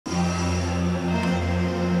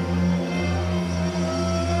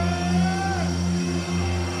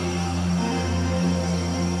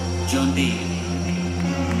John D.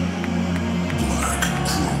 Black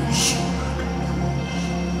Crowz.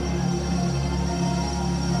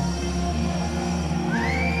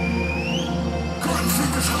 Gun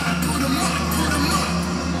fingers high, put 'em up, put 'em up.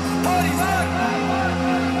 Party rock.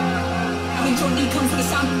 When John D comes for the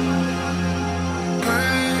sun.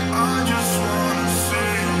 Hey, I just wanna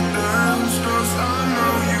see you dance, 'cause I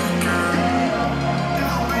know you can.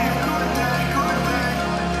 It'll be a good day, good day.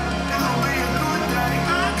 It'll be a good day.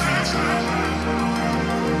 I can't stop.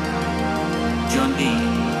 John D.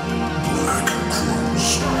 Black Crowz.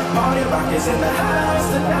 Party rock is in the house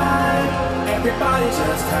tonight. Everybody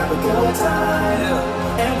just have a good time.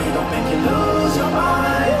 And we gon' make you lose your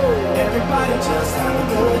mind. Everybody just have a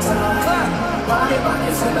good time. Party rock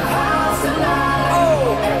is in the house tonight.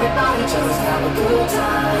 Everybody just have a good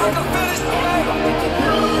time. And we gon' make you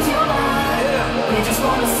lose your mind. We just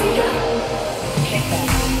wanna see you hit that.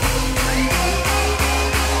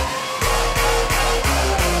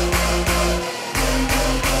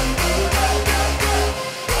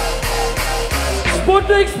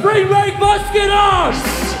 Sputnik Springbreak, was geht ab?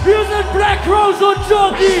 Wir sind Black Crowz und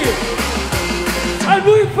John D. And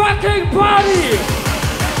we fucking party!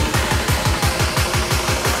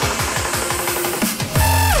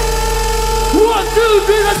 One, two,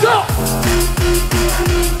 three, let's go!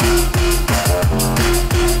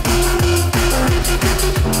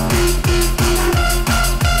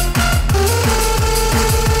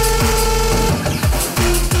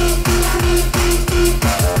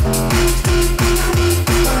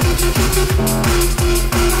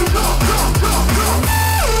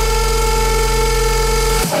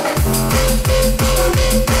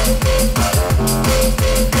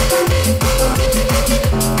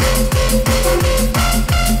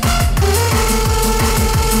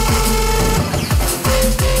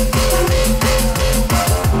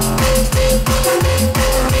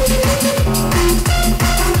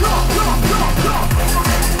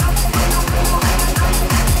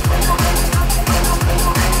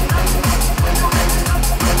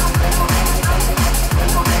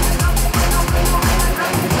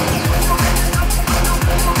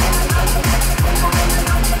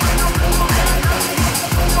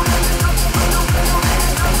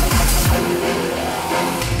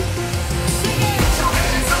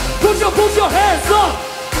 Put your hands up!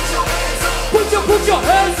 Put your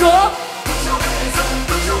hands up!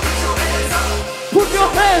 Put your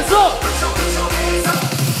hands up!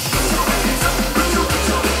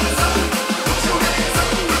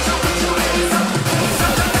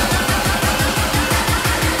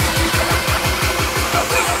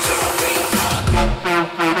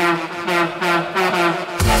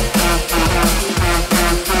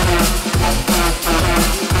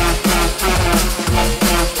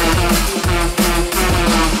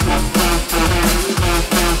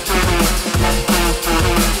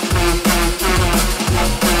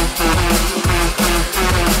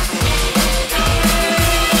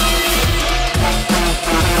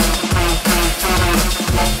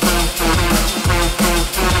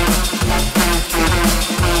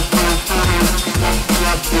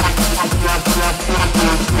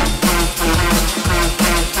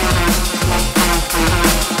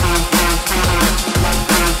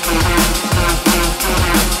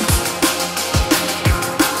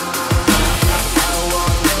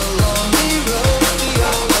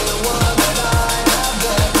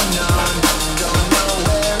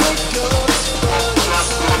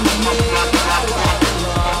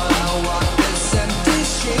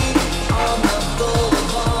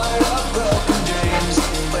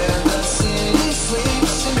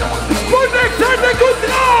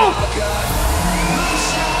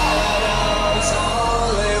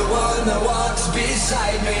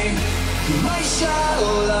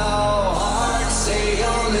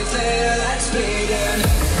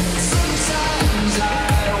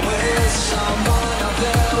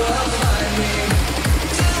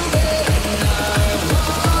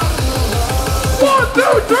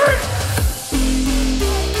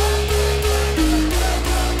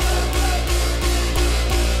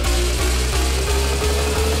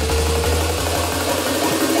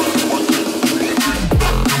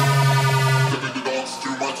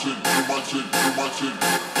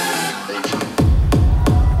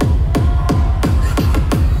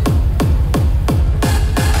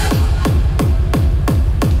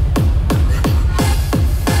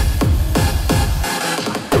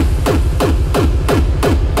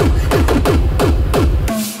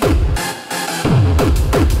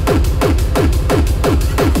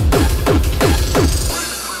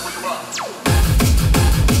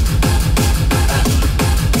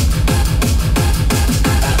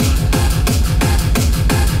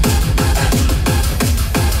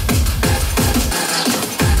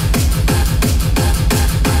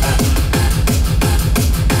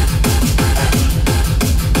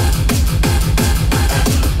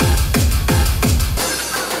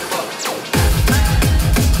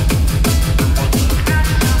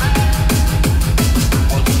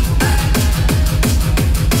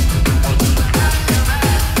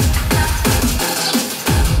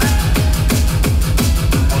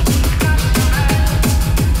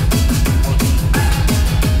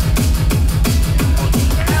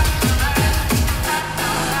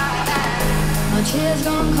 My tears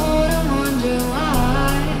gone cold, I'm wondering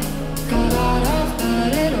why. Got out of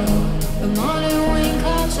bed at all. The morning wind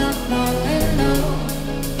clouds up my window,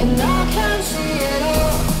 and I can't see it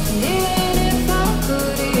all. And even if I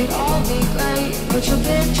could, it'd all be great. But your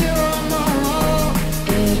picture on my wall,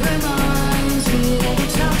 it reminds me that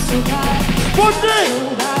it's not so bad. Sputnik!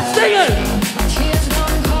 Sing it!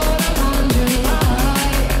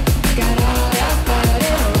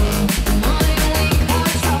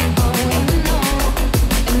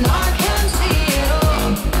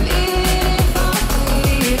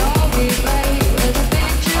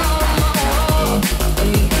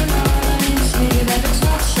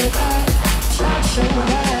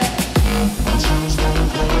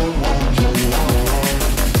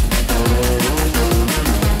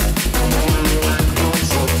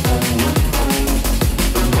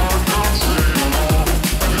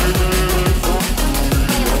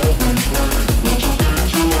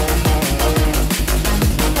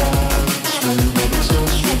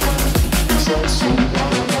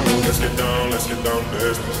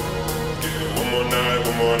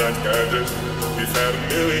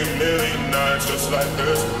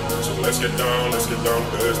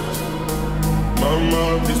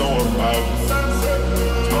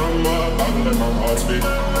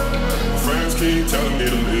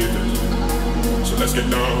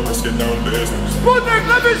 Sputnik,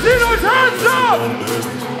 let me see those hands up!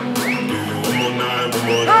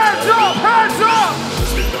 Hands up, hands up!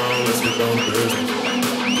 Let's get down to business.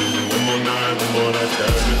 One more night,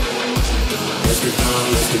 got it. Let's get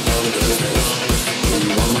down to business.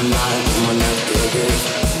 One more night, got it.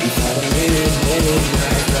 We've had a many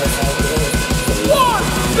nights, that's how good. 1,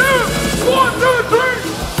 2, 1, 2,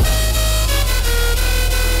 3!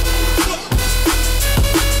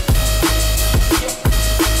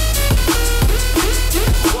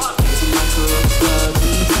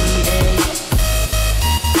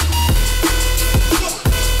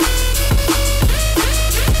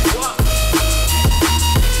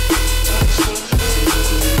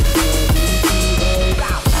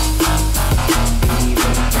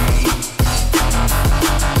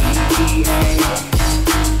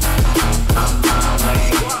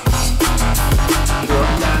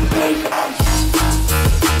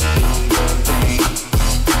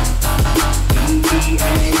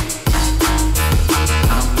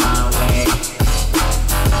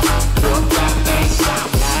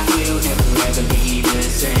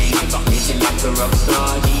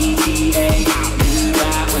 down.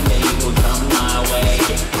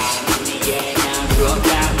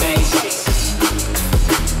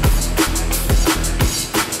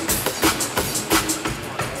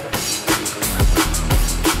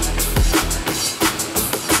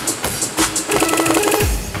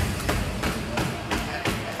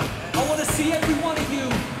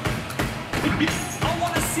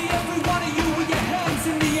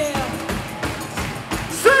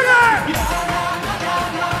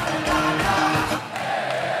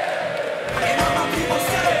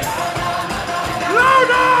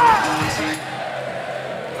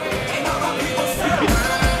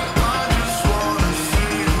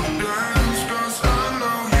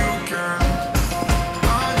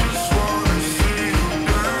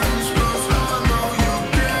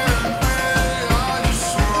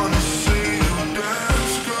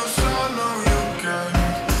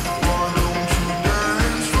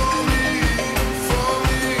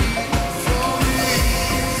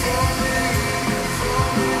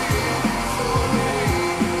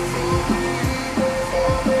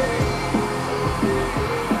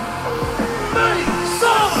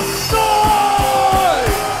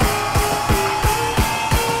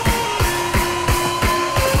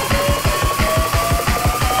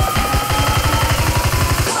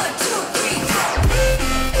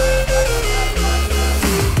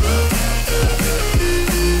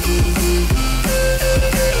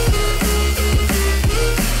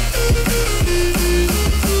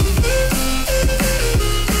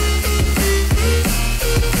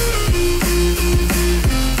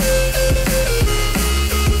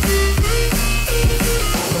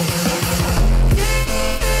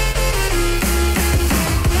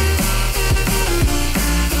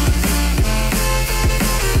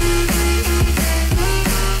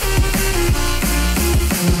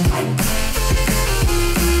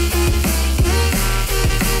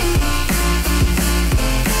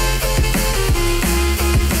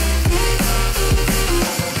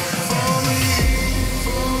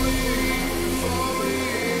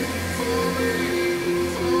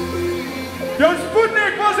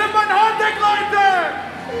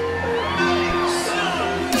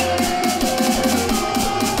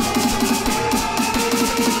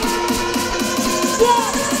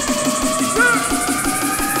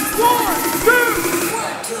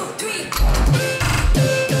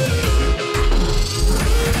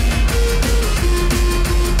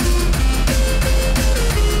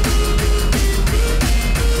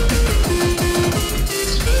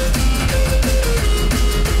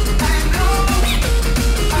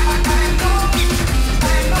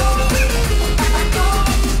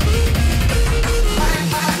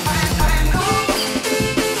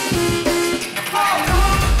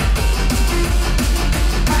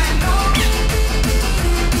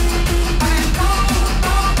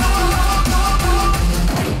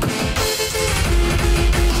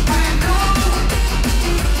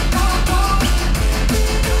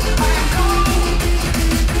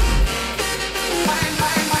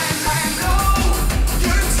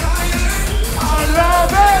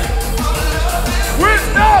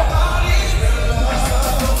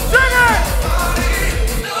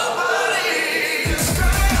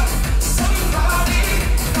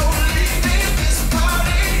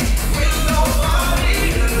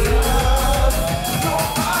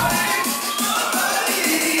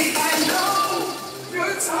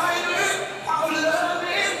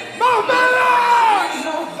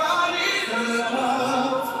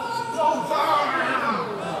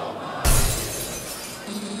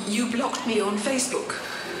 blocked me on Facebook.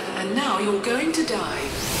 And now you're going to die.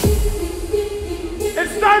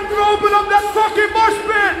 It's time to open up that fucking mosh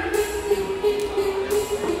pit!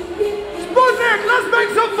 Sputnik, let's make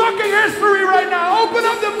some fucking history right now! Open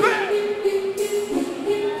up the pit!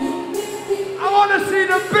 I wanna see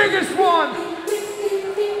the biggest one!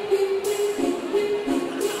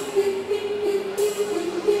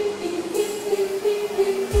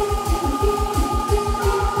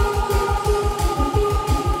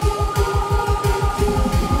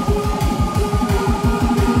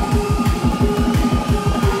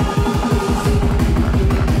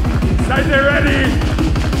 Are they ready?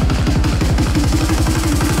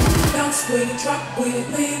 Bounce with it, drop with it,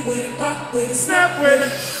 lean with it, rock with it, Snap with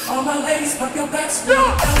it. All my ladies, pop your backs with it.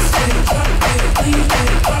 Bounce with it, drop with it, lean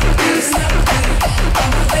with it, rock with it, snap with it.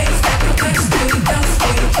 All my ladies, pop your backs with it. Bounce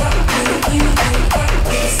with it, drop with it, lean with it, rock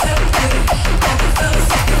with it, snap with it. All my fellas,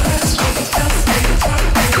 pop your backs with it. Bounce with it, drop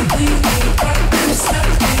with it, lean with it, rock with it, snap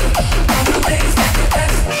with it. All my ladies, pop your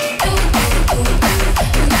backs with it.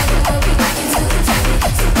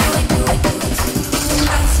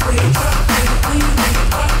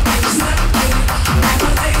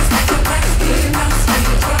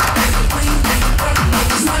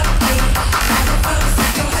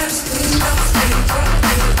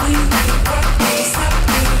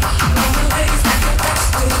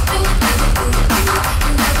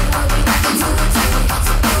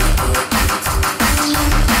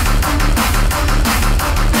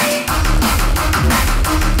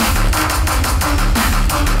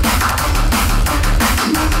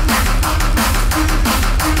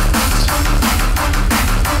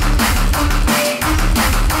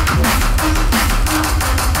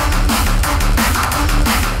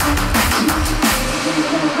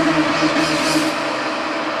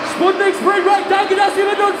 Sputnik Springbreak, danke, dass ihr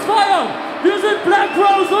mit uns feiert. Wir sind Black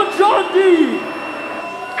Crowz und John D.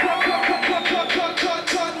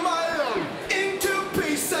 Cut my love into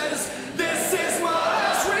pieces. This is my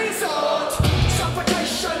last resort.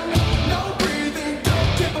 Suffocation, no breathing.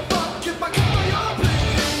 Don't give a fuck if I cover your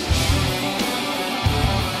bleeding.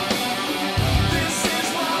 This is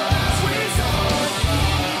my last resort.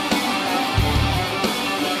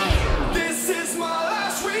 This is my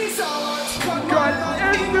last resort. Cut my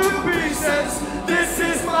life into pieces. This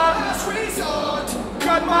is my last resort.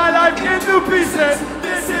 Cut my life into pieces.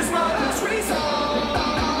 This is my last resort.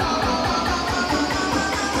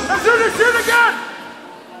 Let's do this shit again.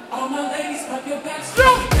 All my ladies, pop your backs.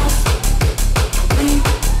 No.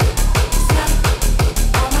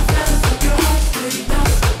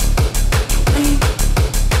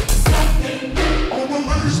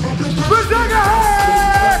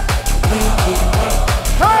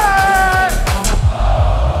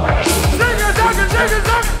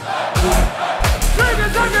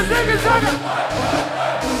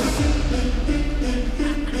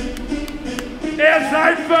 Ihr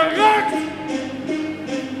seid verrückt!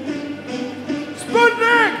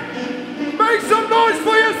 Sputnik! Make some noise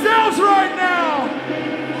for yourselves right now!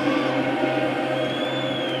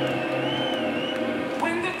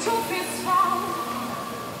 When the truth is found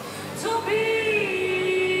to be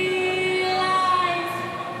lies,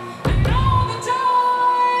 and all the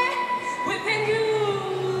joy within you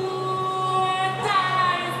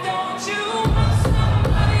dies, don't you love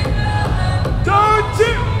somebody love? Don't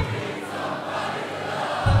you?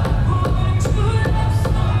 Wouldn't you love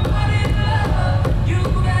somebody love? You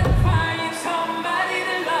gotta find somebody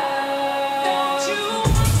to love.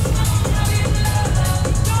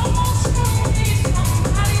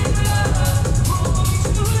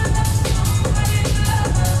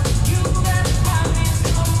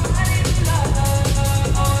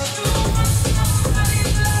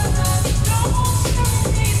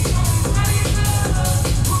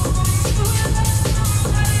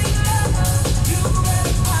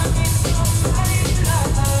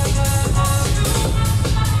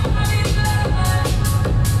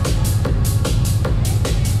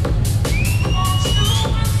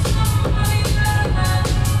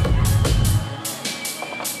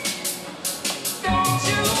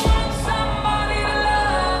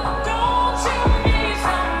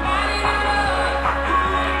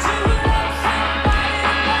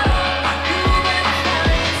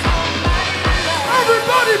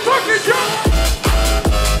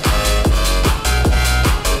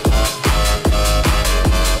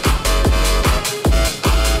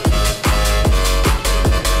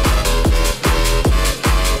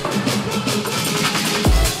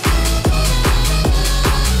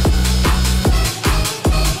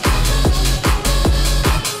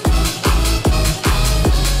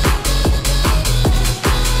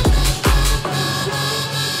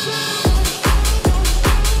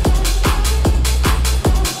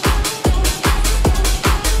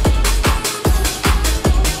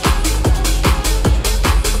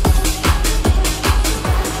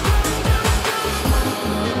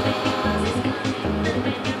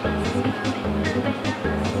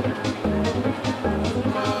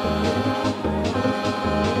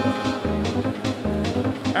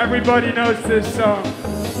 Everybody knows this song.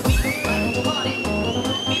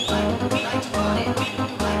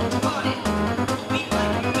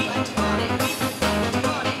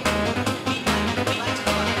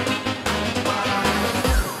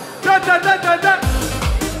 Da, da, da, da, da.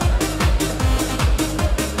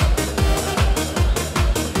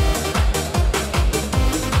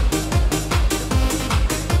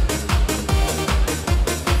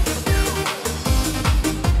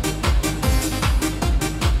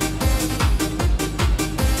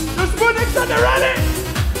 The Sputniks on the rally!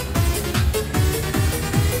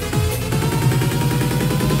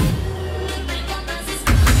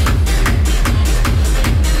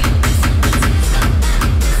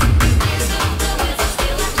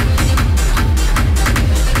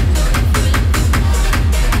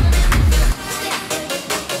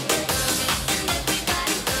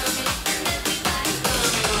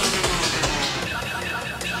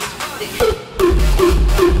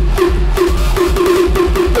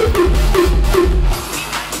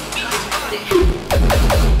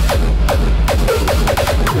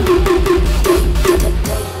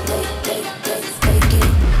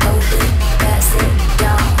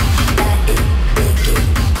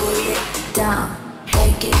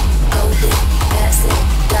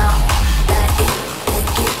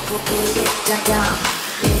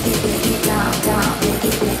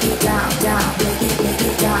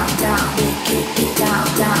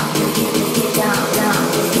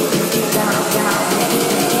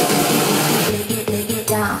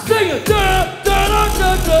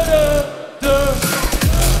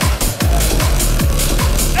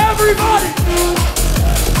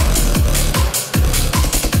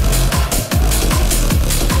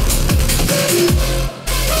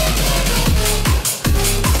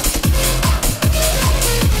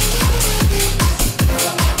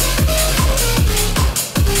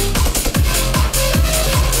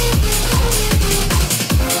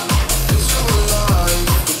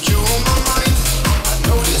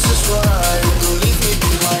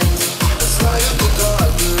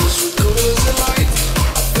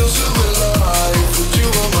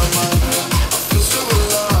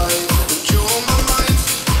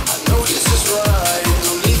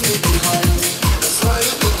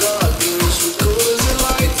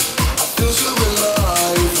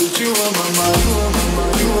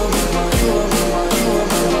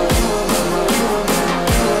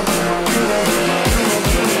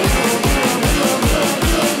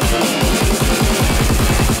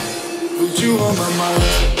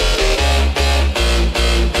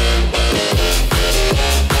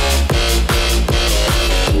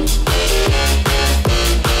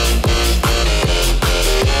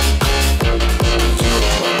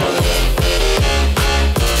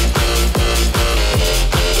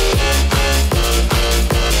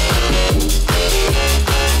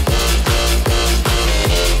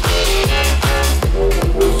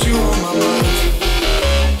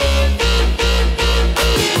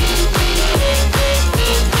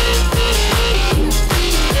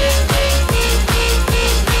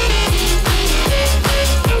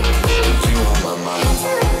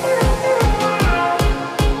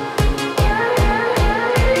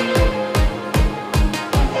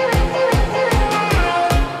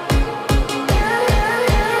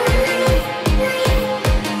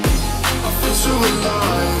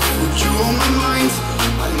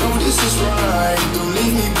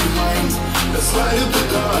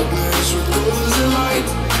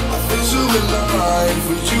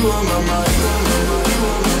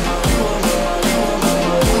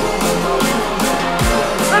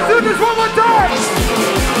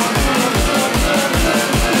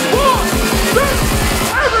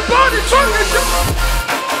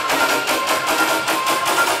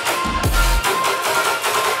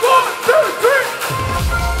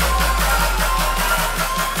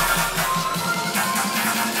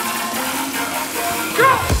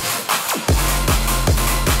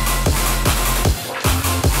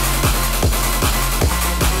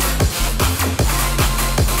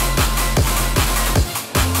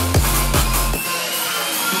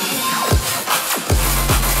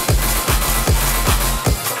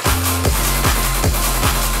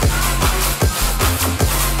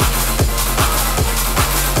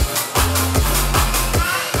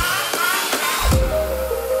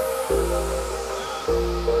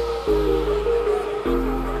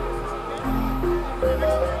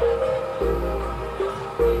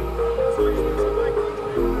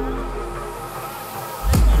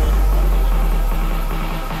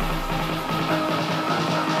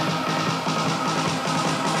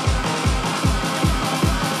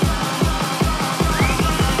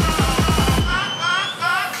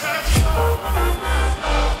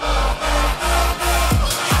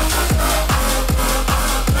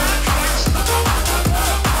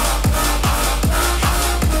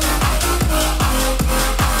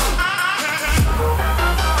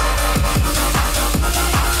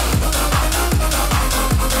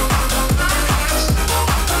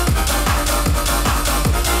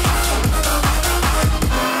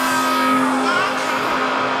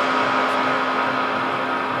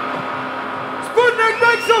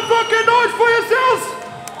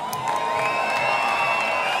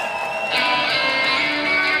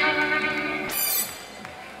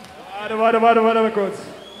 warte kurz.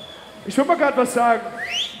 Ich will mal gerade was sagen.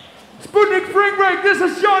 Sputnik Springbreak, this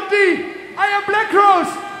is John D. I am Black CROWZ,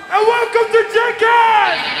 and welcome to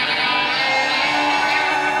Jenkins!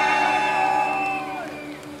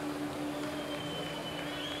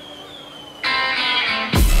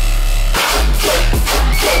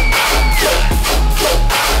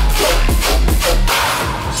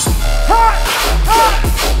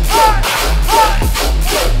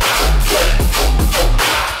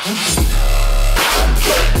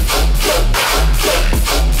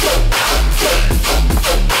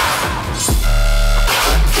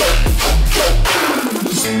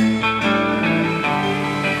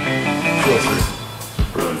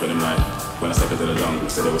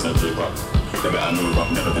 Said there was no trip up. They better move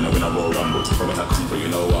up, never gonna win a Royal Rumble. From a taxi for you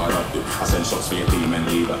know what I do. I send shots for your team and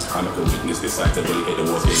leave it. I'm a cool weakness this side today. Hit the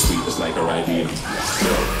walls, get sweet just like a ride deal. Yo,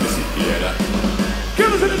 listen, you hear that?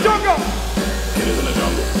 Killers in the jungle! Killers in the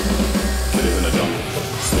jungle. Killers in the jungle.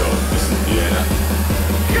 Yo, listen, you hear that?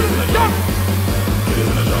 Killers in the jungle!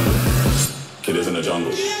 Killers in the jungle. Killers in the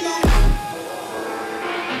jungle.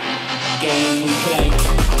 Game we play.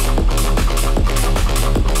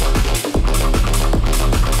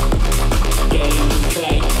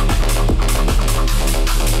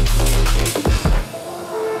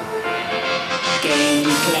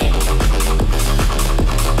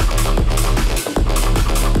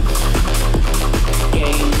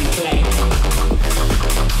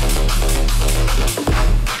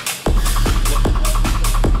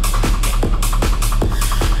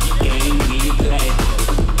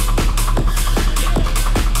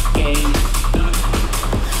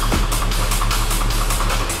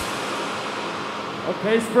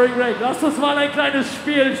 Okay, Springbreak, lass uns mal ein kleines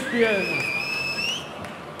Spiel spielen.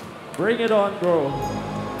 Bring it on, bro.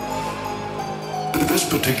 This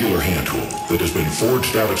particular hand tool that has been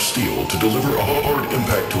forged out of steel to deliver a hard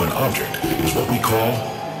impact to an object is what we call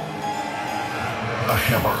a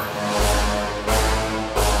hammer.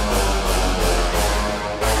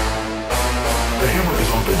 The hammer is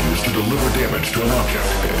often used to deliver damage to an object,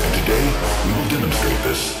 and today we will demonstrate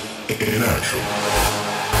this in action.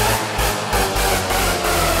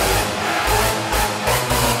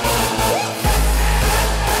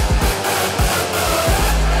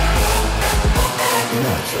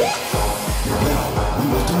 Now, we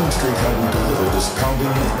will demonstrate how we deliver this pounding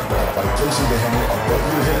movement by placing the hammer above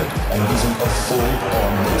your head and using a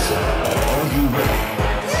full-on motion. Are you ready?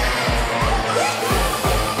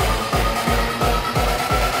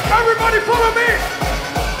 Everybody follow me!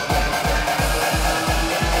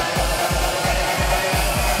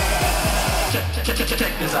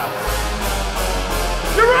 Check this out.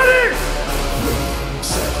 You ready?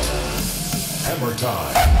 Set. Hammer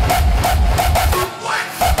time.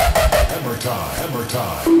 Hammer time. Hammer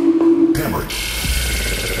time. Hammer.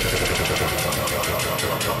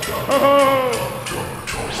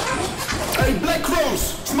 Hey Black CROWZ,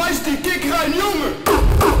 schmeiß die Kick rein, Junge!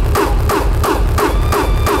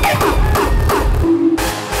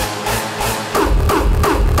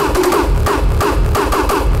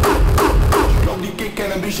 Ich glaub, die Kick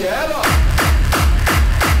kann ein bisschen härter.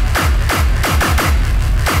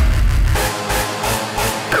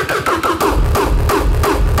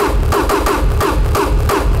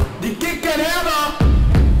 Die Kick kann härter.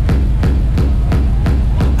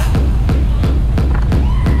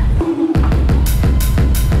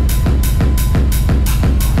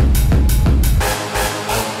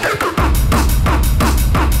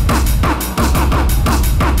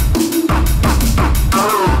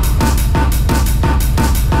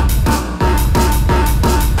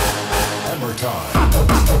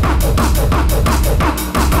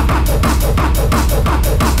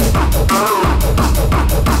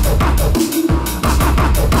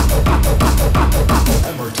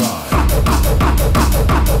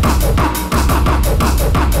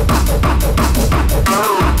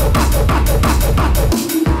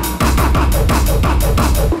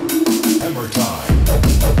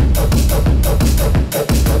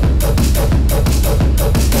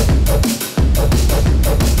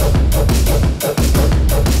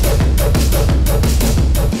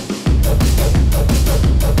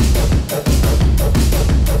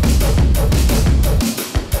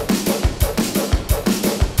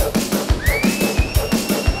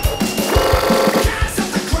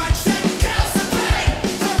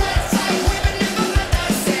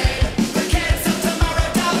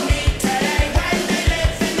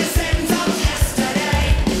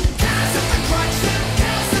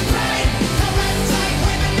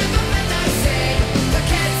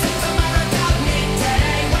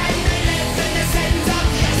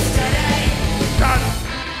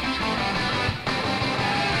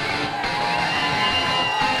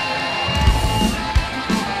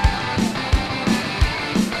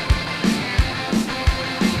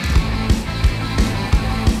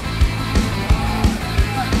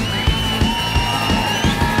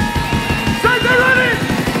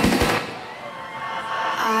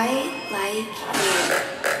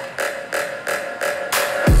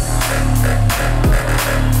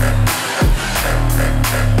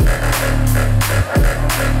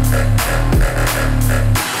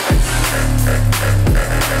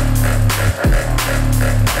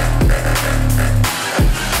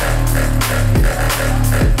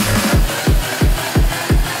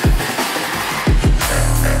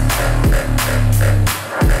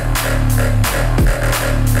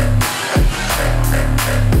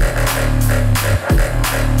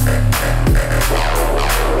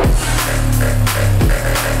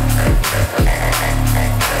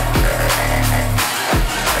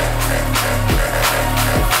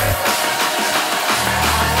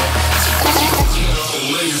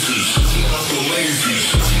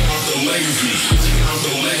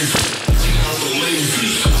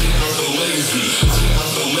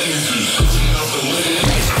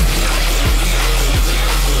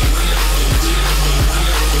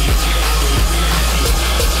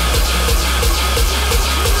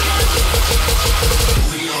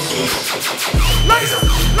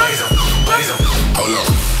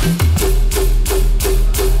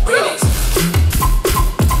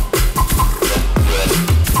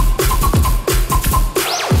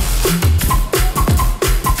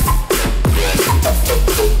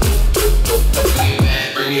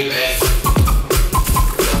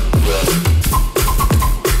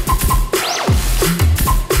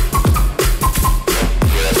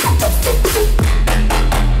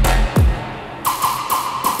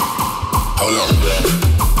 Hold on.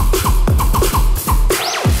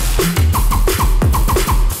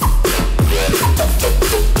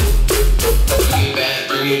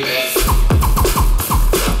 Bring me back.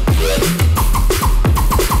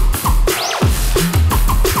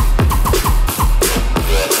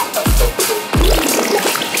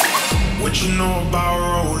 What you know about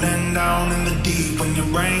rolling down in the deep? When your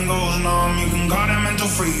brain goes numb, you can call that mental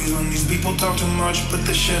freeze. When these people talk too much, put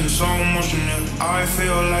the shit in slow motion. Yeah. I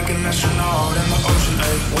feel like an astronaut in the ocean.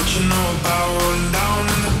 Ay. What you know about rolling down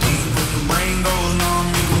in the deep? When your brain goes numb,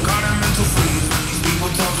 you can call that mental freeze. When these people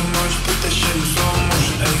talk too much, put the shit in slow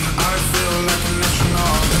motion. Ay. I feel like an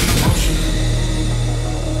astronaut in the ocean.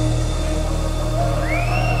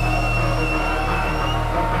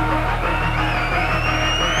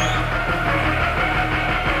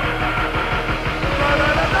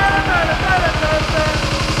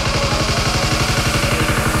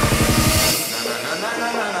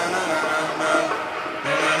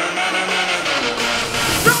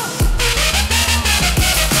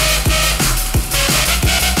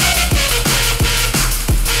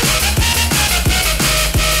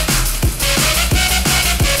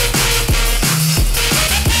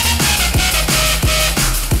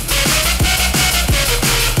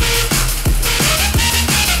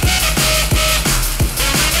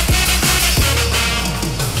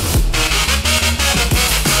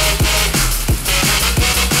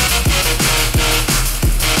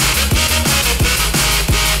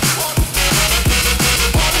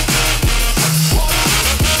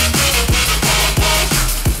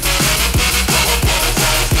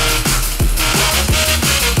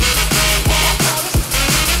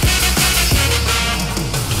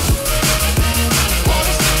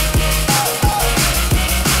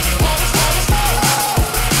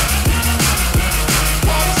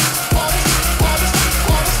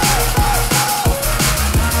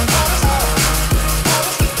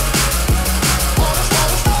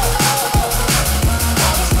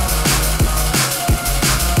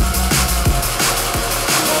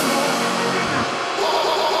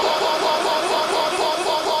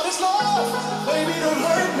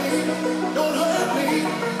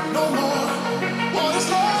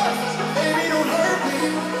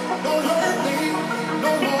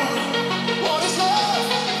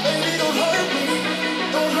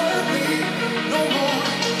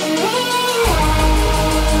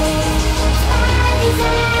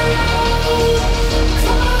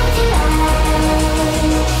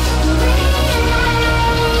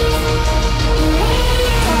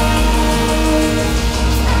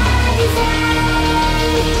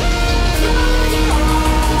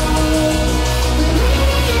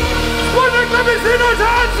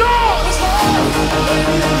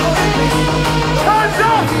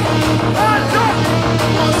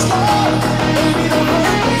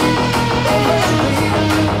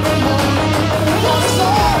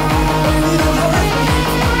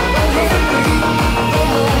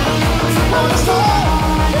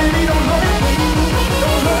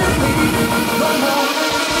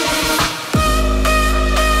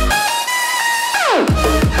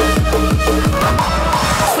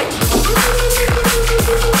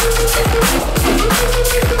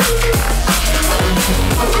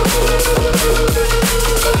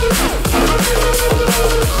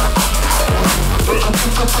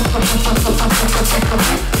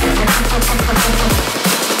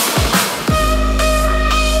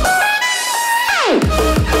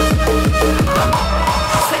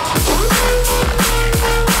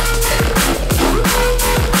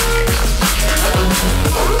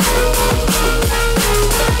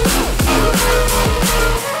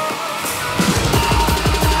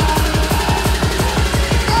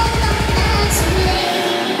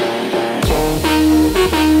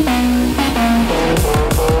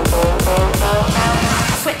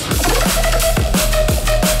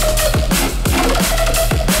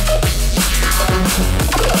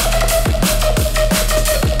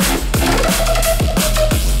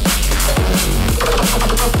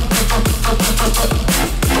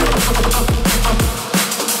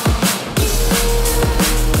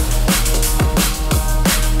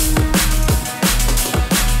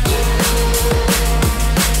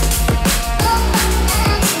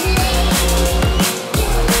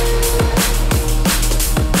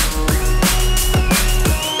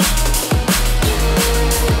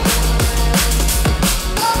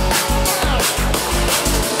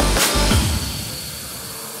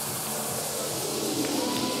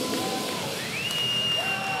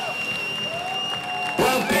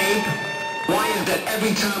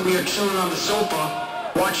 Every time we are chilling on the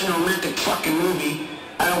sofa, watching a romantic fucking movie,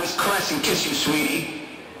 I always caress and kiss you, sweetie.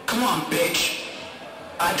 Come on, bitch.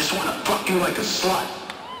 I just wanna fuck you like a slut.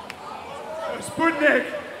 Sputnik.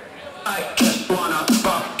 I just wanna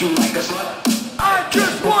fuck you like a slut. I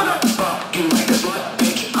just wanna fuck you like a slut,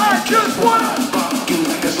 bitch. I just wanna fuck you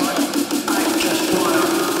like a slut.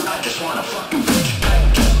 I just wanna fuck you, bitch. I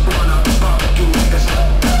just wanna fuck you like a slut.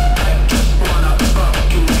 I just wanna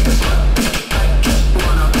fuck you like a slut. I just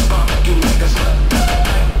wanna fuck you like a slut.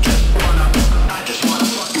 I just wanna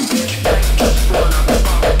fuck you, bitch. I just wanna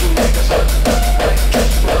fuck you like a slut. I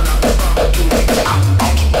just wanna fuck you like a slut. I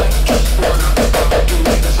just wanna fuck you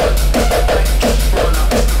like a slut.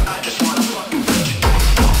 I just wanna fuck you, bitch.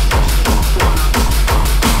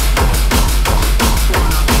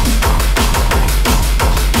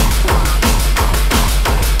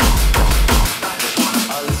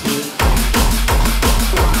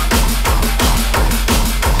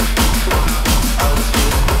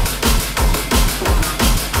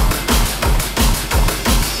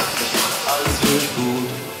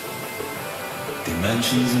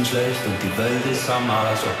 Menschen sind schlecht und die Welt ist am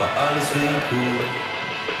Arsch, aber alles wird gut.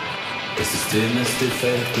 Das System ist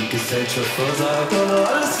defekt, die Gesellschaft versagt, aber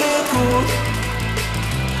alles wird gut.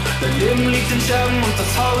 Dein Leben liegt in Scherben und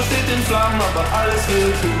das Haus steht in Flammen, aber alles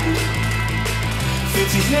wird gut.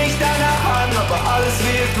 Fühlt sich nicht danach an, aber alles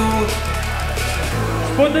wird gut.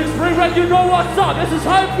 Sputnik Springbreak, you know what's up. Es ist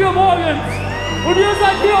 3:30 morgens und ihr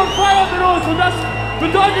seid hier und feiert mit uns und das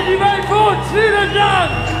bedeutet die Welt für uns. Vielen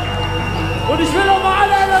Dank! Und ich will noch mal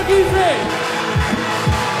alle Energie sehen.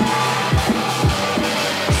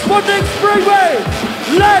 Sputnik Springbreak,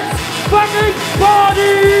 let's fucking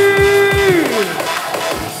party!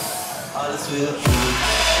 Alles wird gut.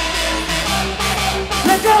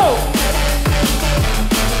 Let's go!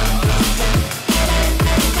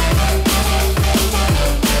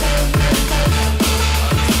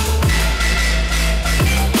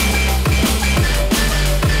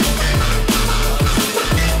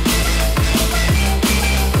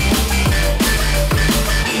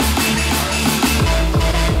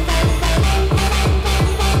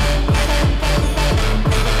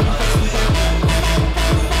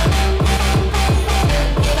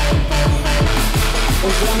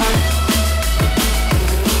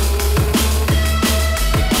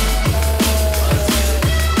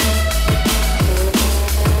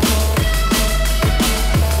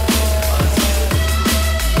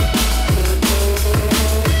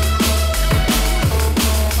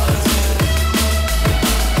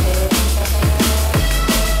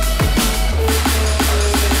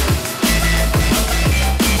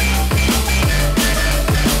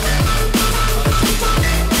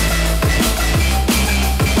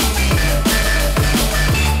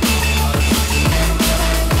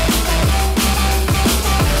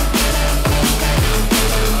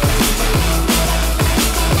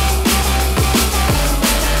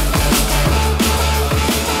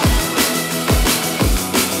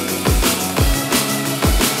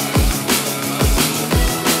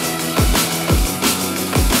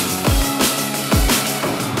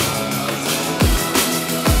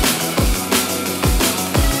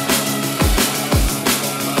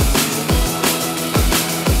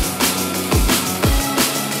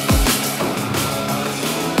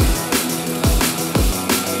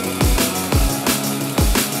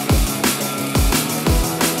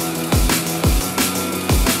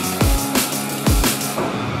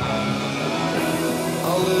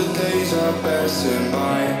 Passing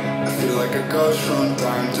by, I feel like a ghost from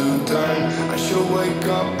time to time. I should wake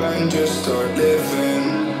up and just start living.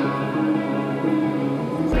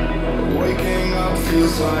 Waking up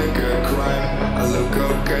feels like a crime. I look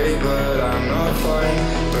okay, but I'm not fine.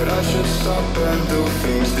 But I should stop and do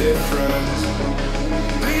things different.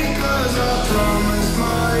 Because I promised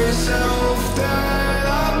myself that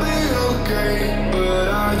I'll be okay. But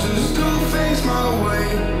I just do things my way,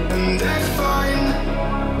 and that's fine.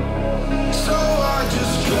 So I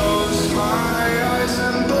just close my eyes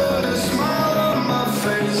and put a smile on my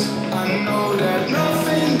face. I know that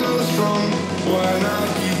nothing goes wrong when I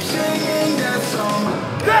keep singing that song.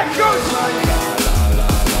 That goes like la la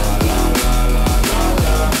la la la la la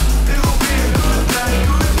la. It'll be a good day,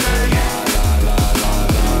 good day. La la la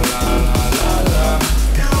la la la la la.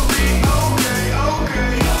 It'll be okay,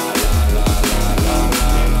 okay. La la la la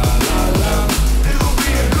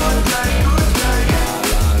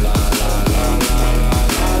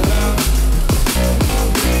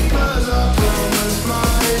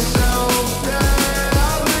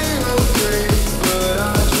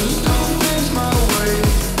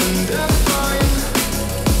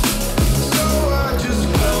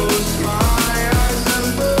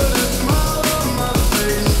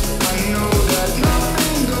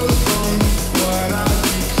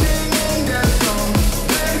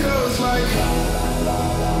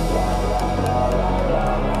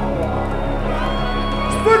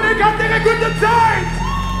gute Zeit!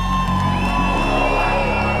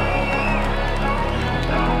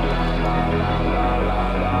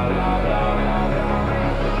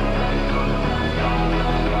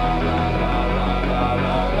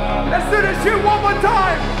 Let's do this shit one more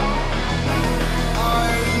time!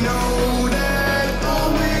 I know that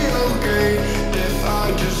I'll be okay if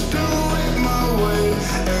I just do it my way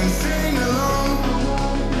and sing along.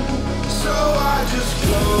 So I just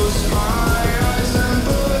close my eyes and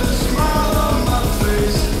put a smile on my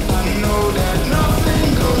face. I know that nothing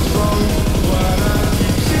goes wrong when I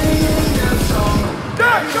keep singing that song.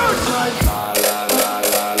 That goes like la la la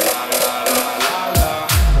la la la la la la.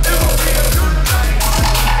 It will be a good night. La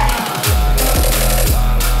la la la la la la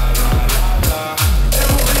la. It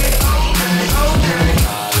will be okay,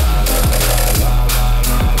 okay. La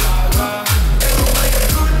la la la la la la la la. It will be a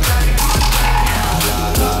good night. La la la la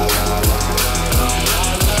la la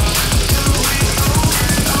la la. It will be okay, okay. La la la la la la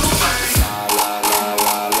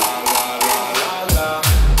la la la.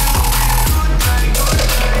 Good night, good night.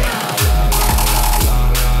 La la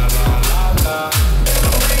la la la la la la. It will be okay, okay.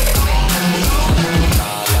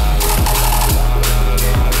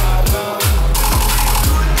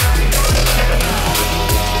 La la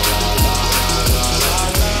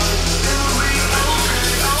la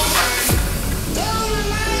la la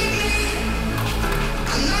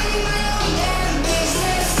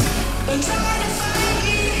la la la la.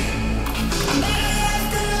 Good night, good night. La la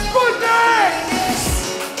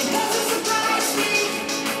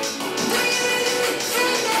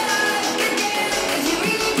la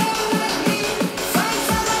la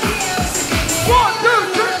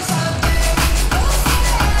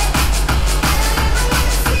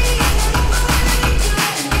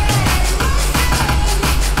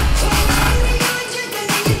la la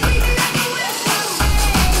la.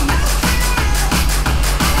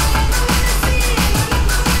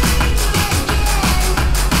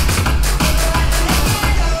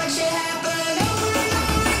 It will be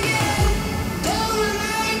okay, okay. Don't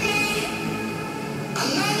remind me, I'm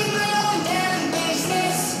minding my own damn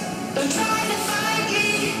business. Don't try to find me,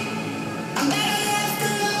 I'm better left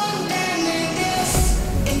alone Sputnik! than this.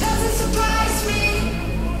 It doesn't surprise me.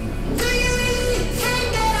 Do you really think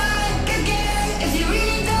that I could get? If you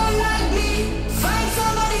really don't like me, find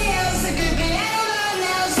somebody else to give me. One, two,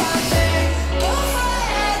 three. Else out there. Go for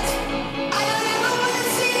that. I don't ever wanna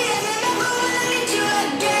see you, I never wanna meet you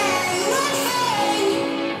again. One thing, when you hang me, you're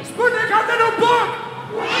drinking and you treat me like a west coast thing. No Sputnik hat er noch Bock!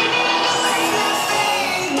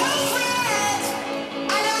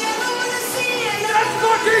 Let's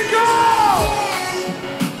fucking go!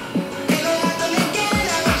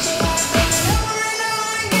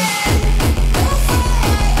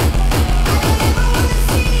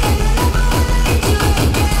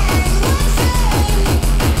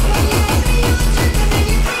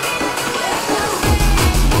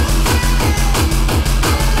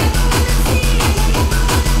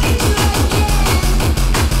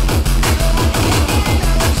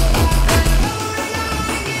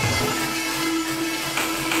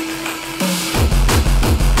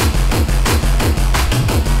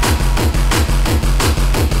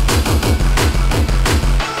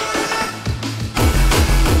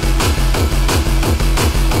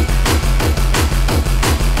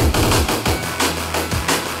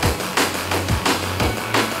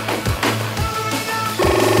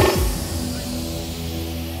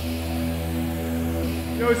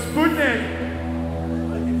 Yo, Sputnik,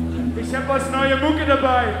 ich hab was neue Mucke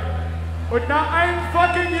dabei. Und nach einem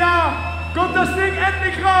fucking Jahr kommt das Ding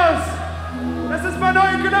endlich raus. Das ist mein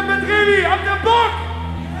neuer Club mit Revi. Habt ihr Bock?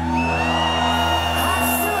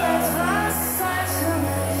 Hast du etwas Zeit für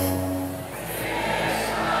mich?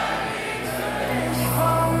 Ich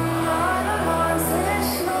von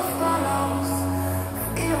 99 Luftballons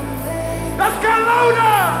ihrem Weg. Das kann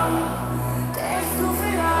lauter! Denkst du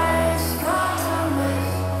vielleicht grad an mich?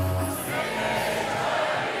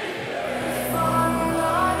 Von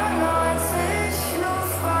 99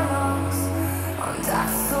 Luftballons und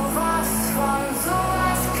dass sowas von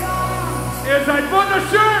sowas kommt. Ihr seid wunderbar!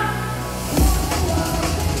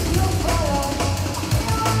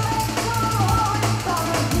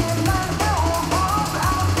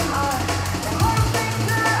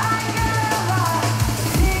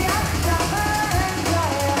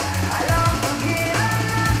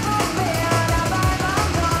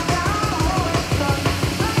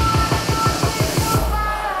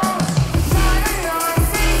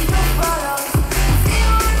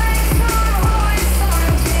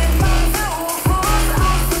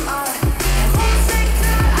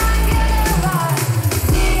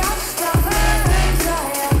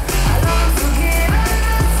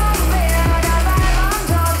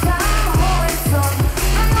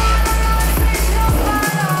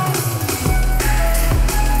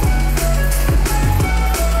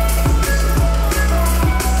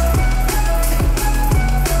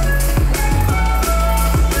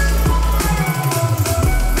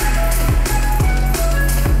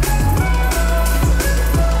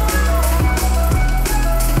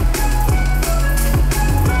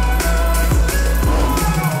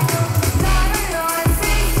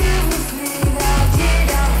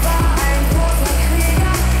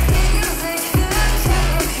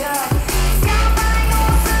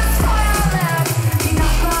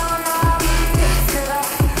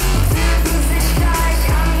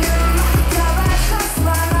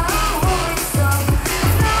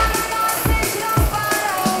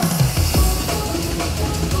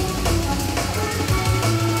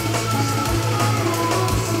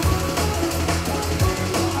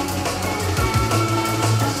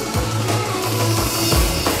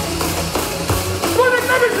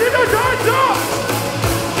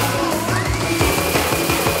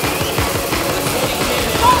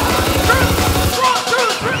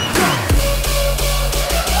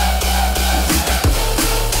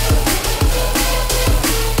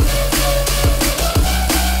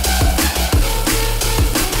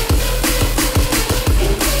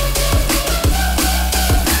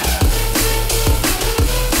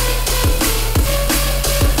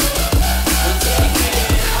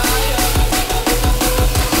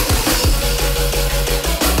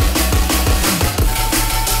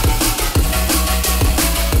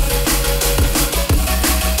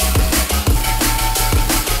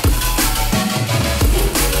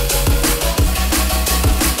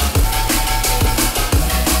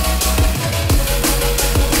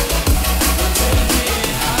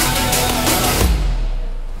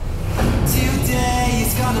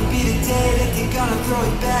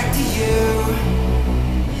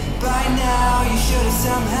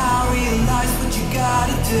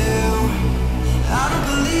 do. I don't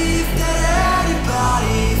believe that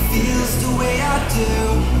anybody feels the way I do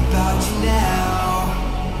about you now.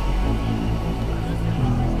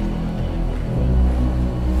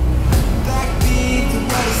 Backbeat, the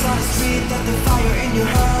word is on the street that the fire in your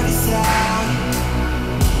heart is out.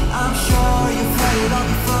 I'm sure you've heard it all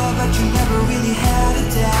before, but you never really had a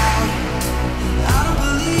doubt. I don't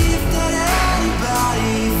believe that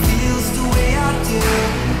anybody feels the way I do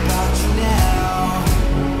about you now.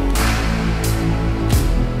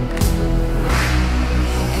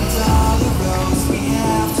 And all the roads we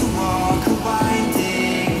have to walk are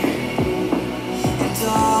winding, and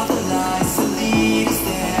all the lights that lead us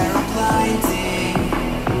there are blinding.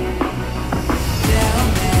 There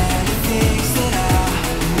are many things that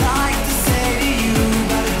I'd like to say to you,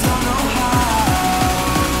 but I don't know how.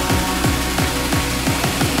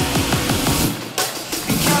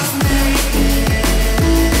 Because maybe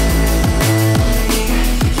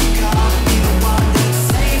you gotta be the one that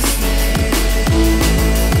saves me.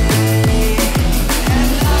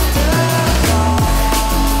 And after all,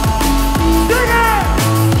 you're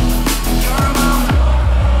my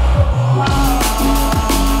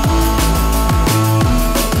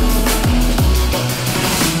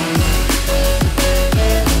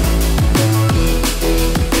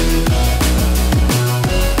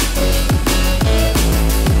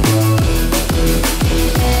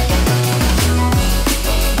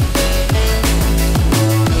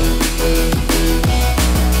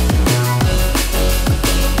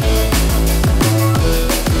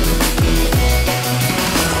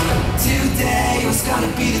today was gonna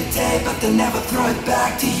be the day, but they'll never throw it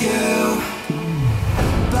back to you.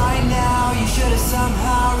 By now you should have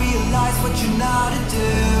somehow realized what you're not to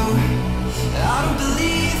do. I don't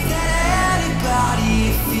believe that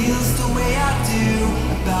anybody feels the way I do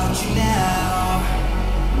about you now.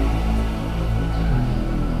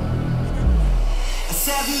 I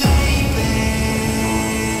said maybe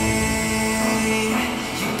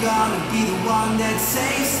you gotta be the one that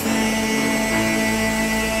saves me.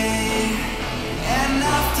 And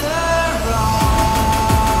after all,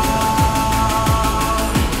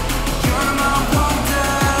 you're my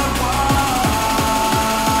wonderwall.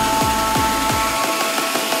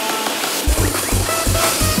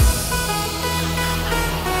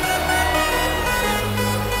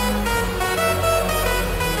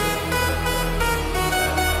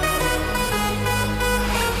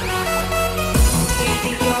 Do you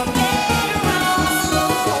think you're better off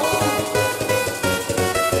alone?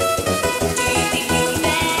 Do you think you're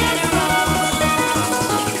better off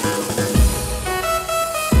alone?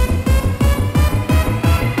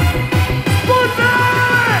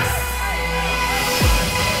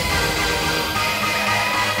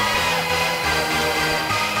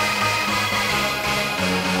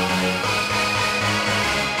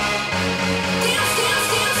 Dance, dance,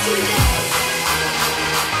 dance to the day.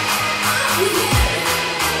 Oh yeah.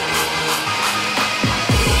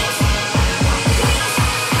 Dance, dance,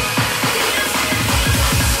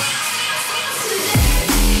 dance to the day.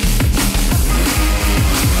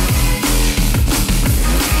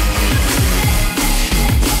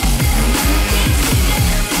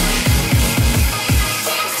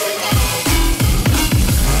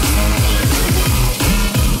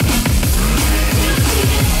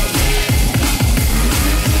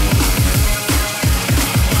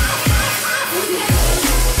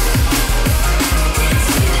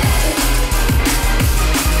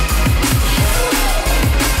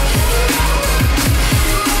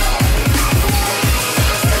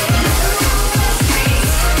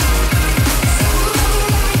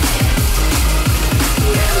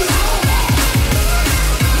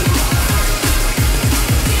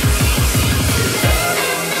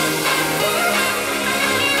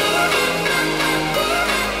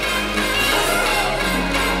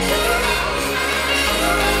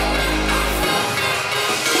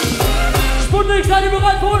 Sputnik, seid ihr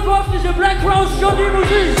bereit für unveröffentlichte Black Crowz schon die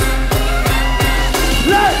Musik?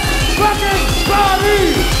 Let's fucking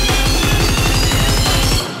party!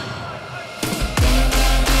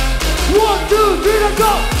 1, 2, 3, let's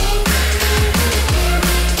go!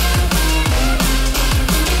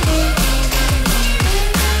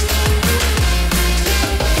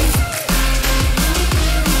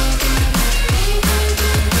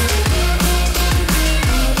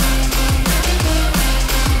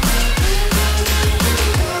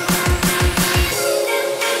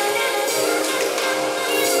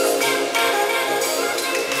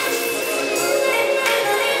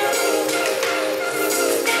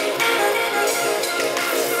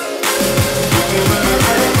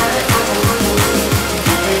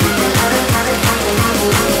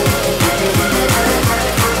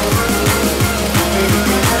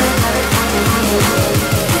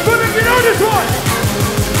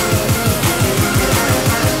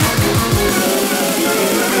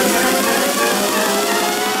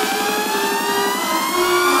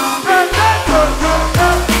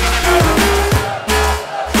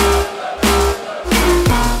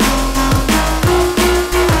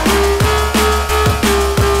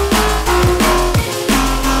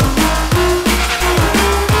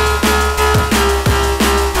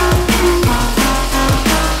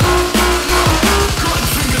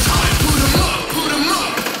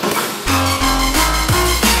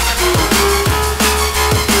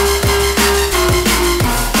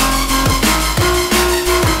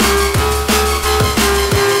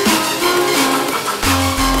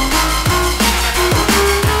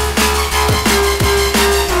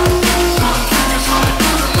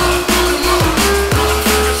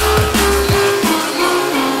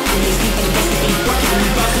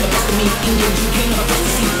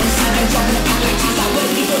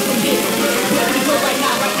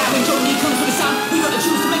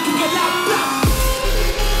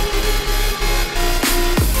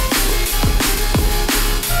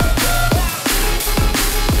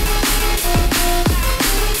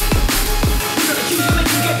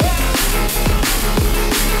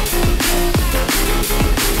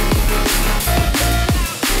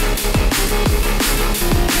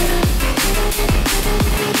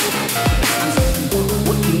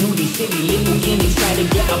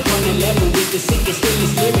 the sickest in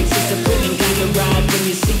his lyrics. It's a thrilling kind of ride when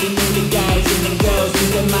you're seeing all the guys and the girls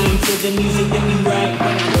lose their mind to the music that we write.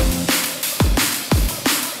 When I'm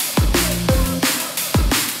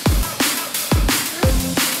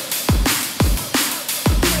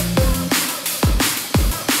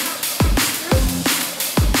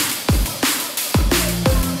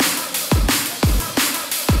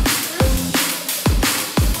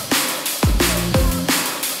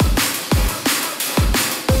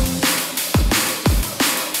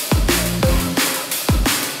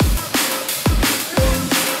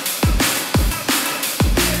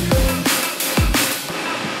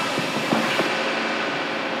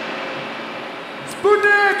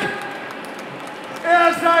Sputnik!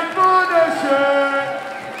 Ihr seid wunderschön!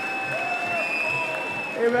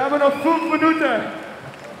 Ey, wir haben noch 5 Minuten.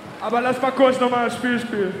 Aber lass mal kurz nochmal ein Spiel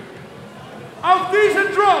spielen. Auf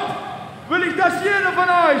diesen Drop will ich, dass jeder von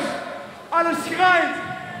euch alles schreit.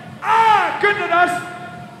 Ah, könnt ihr das?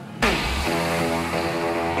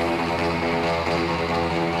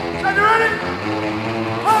 Seid ihr ready?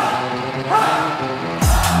 Ha! Ha!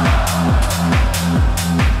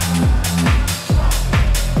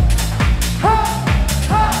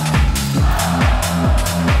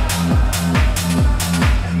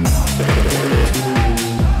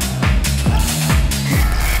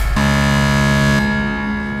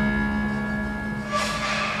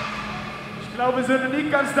 Ich glaube, wir sind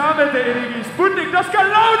nicht ganz da mit der Energie. Sputnik, das kann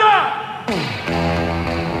lauter!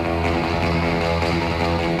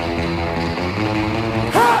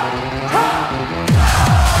 Ha! Ha!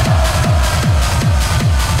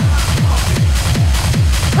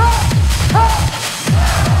 Ha! Ha!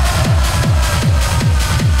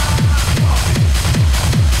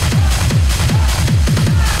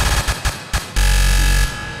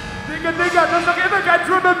 Digga, das ist doch immer kein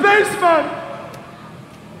Drum and Bass, Mann!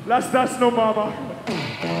 Lass das nochmal machen.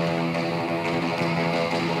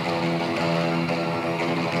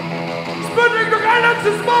 Sputnik, noch ein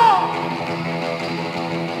letztes Mal!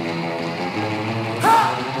 Ha!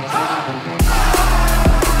 Ha!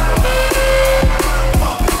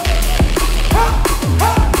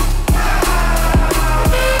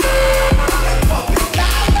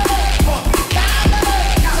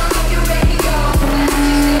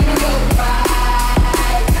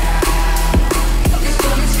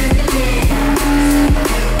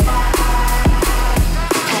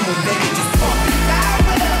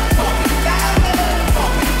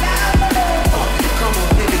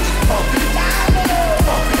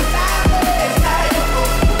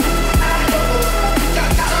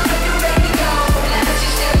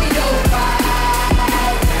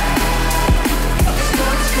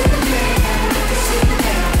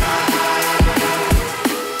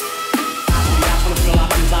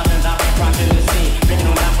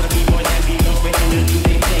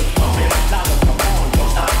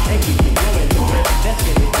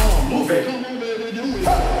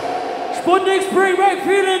 Sputnik Springbreak,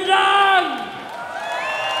 vielen Dank!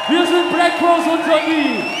 Wir sind Black Crowz und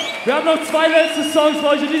DEE. Wir haben noch 2 letzte Songs für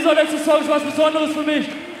euch und dieser letzte Song ist was Besonderes für mich.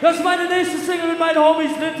 Das ist meine nächste Single mit meinen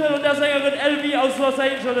Homies Lindig und der Sängerin LV aus Los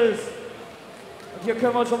Angeles. Und hier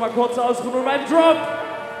können wir uns noch mal kurz ausruhen und beim Drop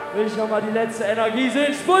will ich noch mal die letzte Energie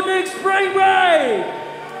sehen. Sputnik Springbreak!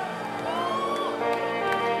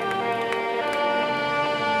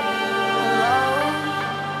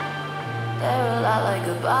 There are a lot like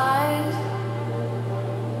goodbyes.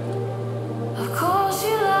 Of course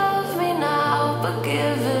you love me now, but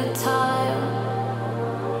give it time.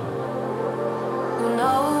 Who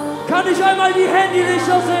knows? Kann ich einmal die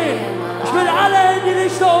Handylichter sehen? Ich will alle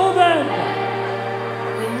Handylichter oben.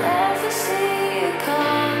 We never see it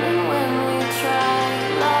coming when we try.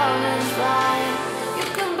 Love is blind. You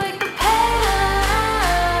can break the pain,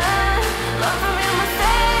 learn from your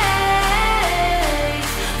mistakes.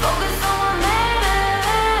 Focus on what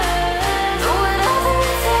matters. Do whatever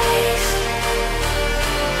it takes.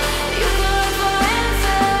 You can look for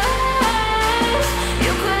answers.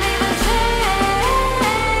 You could even change.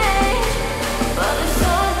 But if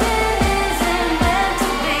something isn't meant to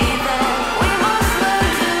be, then we must learn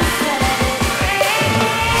to say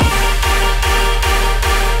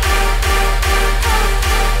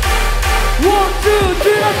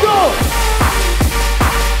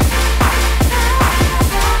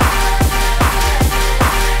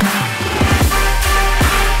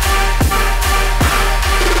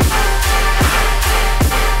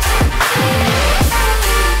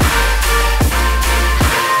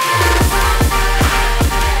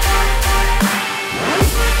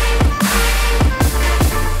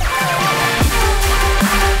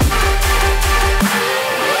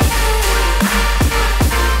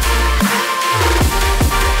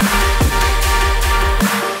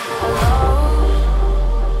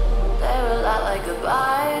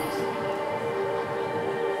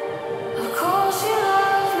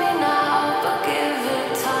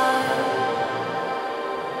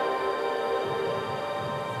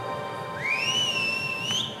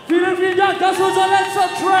Vielen, vielen Dank, das ist unser letzter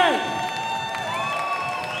Track.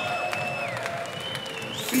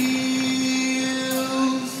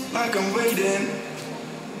 Feels like I'm waiting,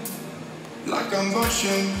 like I'm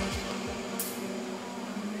watching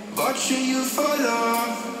you fall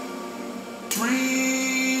off.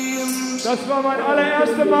 Dreams. Das war mein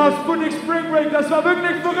allererstes Mal Sputnik Springbreak, das war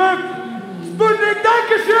wirklich verrückt. Sputnik,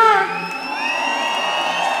 Dankeschön!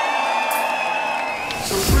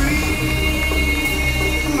 So free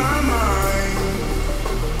my mind,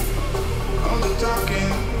 all the talking,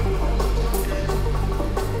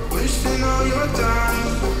 wasting all your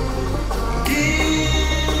time, giving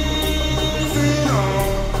all.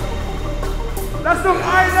 Lass noch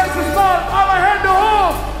ein letztes Mal, aber Hände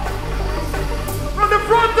hoch! From the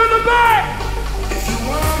front to the back! If you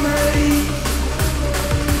want me,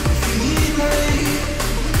 if you need me,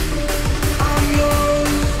 I'm yours.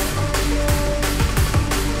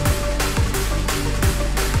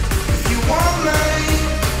 If you want me,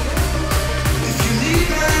 if you need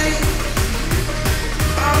me,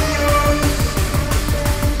 I'm yours.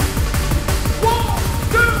 1,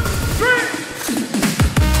 2, 3!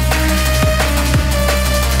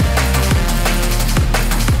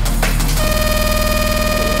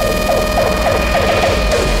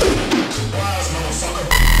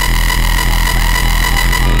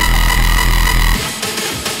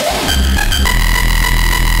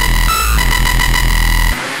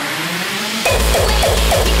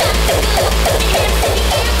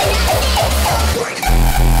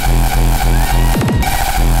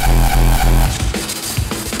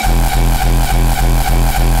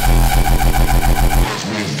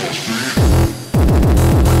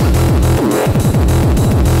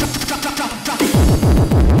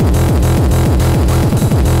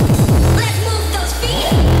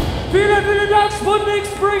 Sputnik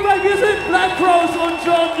Springbreak, wir sind Black Crowz und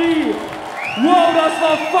John D. Wow, das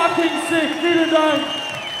war fucking sick, vielen Dank.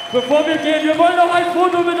 Bevor wir gehen, wir wollen noch ein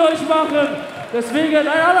Foto mit euch machen. Deswegen ein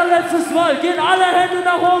allerletztes Mal, gehen alle Hände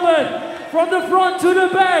nach oben. From the front to the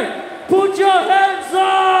back, put your hands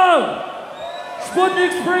up.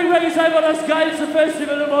 Sputnik Springbreak ist einfach das geilste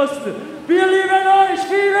Festival im Osten. Wir lieben euch,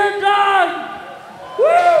 vielen Dank.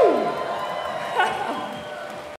 Woo!